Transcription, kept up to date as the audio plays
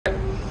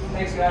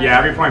Yeah,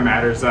 every point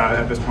matters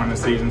at this point in the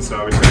season,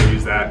 so we try to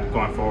use that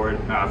going forward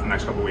for the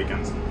next couple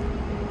weekends.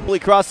 Holy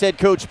Cross head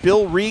coach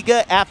Bill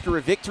Riga after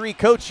a victory.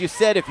 Coach, you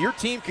said if your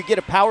team could get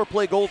a power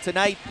play goal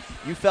tonight,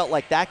 you felt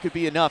like that could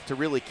be enough to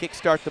really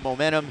kickstart the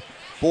momentum.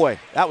 Boy,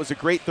 that was a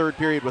great third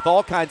period with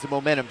all kinds of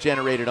momentum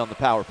generated on the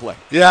power play.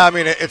 Yeah, I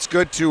mean, it's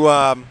good to,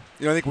 I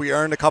think we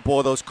earned a couple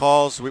of those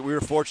calls. We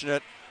were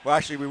fortunate. Well,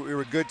 actually, we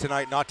were good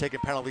tonight not taking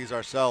penalties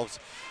ourselves.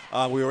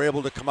 We were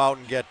able to come out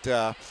and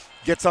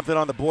get something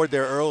on the board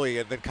there early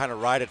and then kind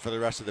of ride it for the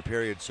rest of the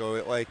period. So,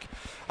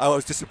 I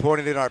was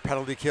disappointed in our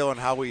penalty kill and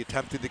how we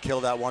attempted to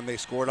kill that one they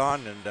scored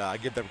on, and I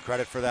give them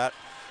credit for that.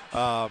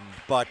 I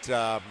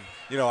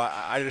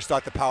just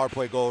thought the power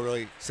play goal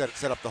really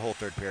set up the whole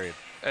third period.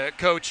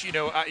 Coach,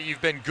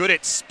 you've been good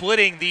at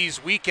splitting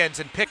these weekends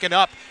and picking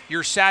up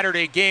your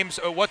Saturday games.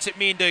 What's it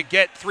mean to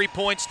get 3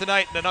 points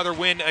tonight and another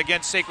win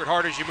against Sacred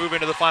Heart as you move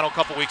into the final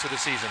couple weeks of the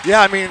season?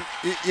 Yeah, I mean,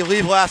 you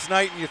leave last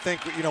night and you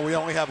think, we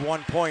only have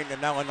 1 point,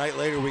 and now a night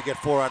later we get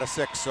 4 out of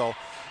 6. So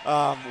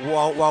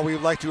while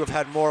we'd like to have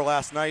had more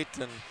last night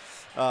and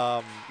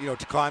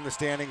to climb the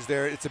standings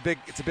there, it's a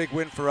big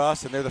win for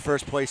us, and they're the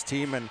first place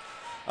team, and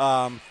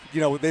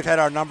they've had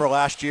our number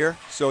last year,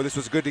 so this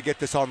was good to get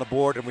this on the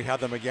board, and we have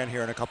them again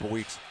here in a couple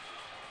weeks.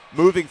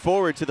 Moving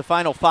forward to the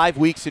final 5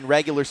 weeks in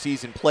regular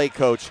season play,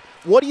 Coach,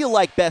 what do you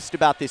like best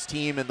about this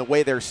team and the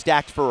way they're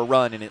stacked for a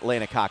run in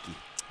Atlantic hockey?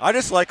 I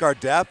just like our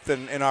depth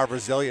and our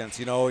resilience.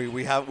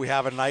 We have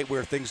a night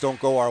where things don't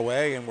go our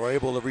way, and we're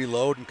able to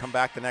reload and come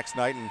back the next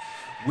night and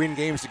win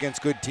games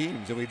against good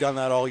teams, and we've done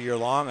that all year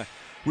long.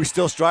 We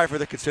still strive for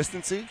the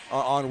consistency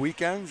on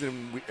weekends,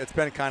 and it's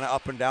been kind of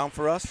up and down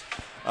for us.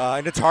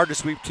 And it's hard to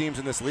sweep teams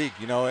in this league.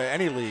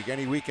 Any league,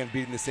 any weekend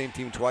beating the same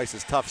team twice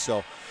is tough.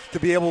 So to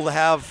be able to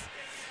have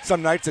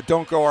some nights that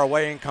don't go our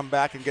way and come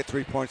back and get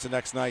 3 points the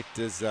next night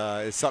is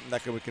something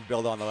that we can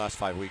build on the last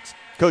 5 weeks.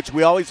 Coach,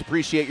 we always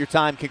appreciate your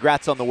time.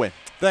 Congrats on the win.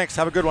 Thanks.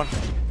 Have a good one.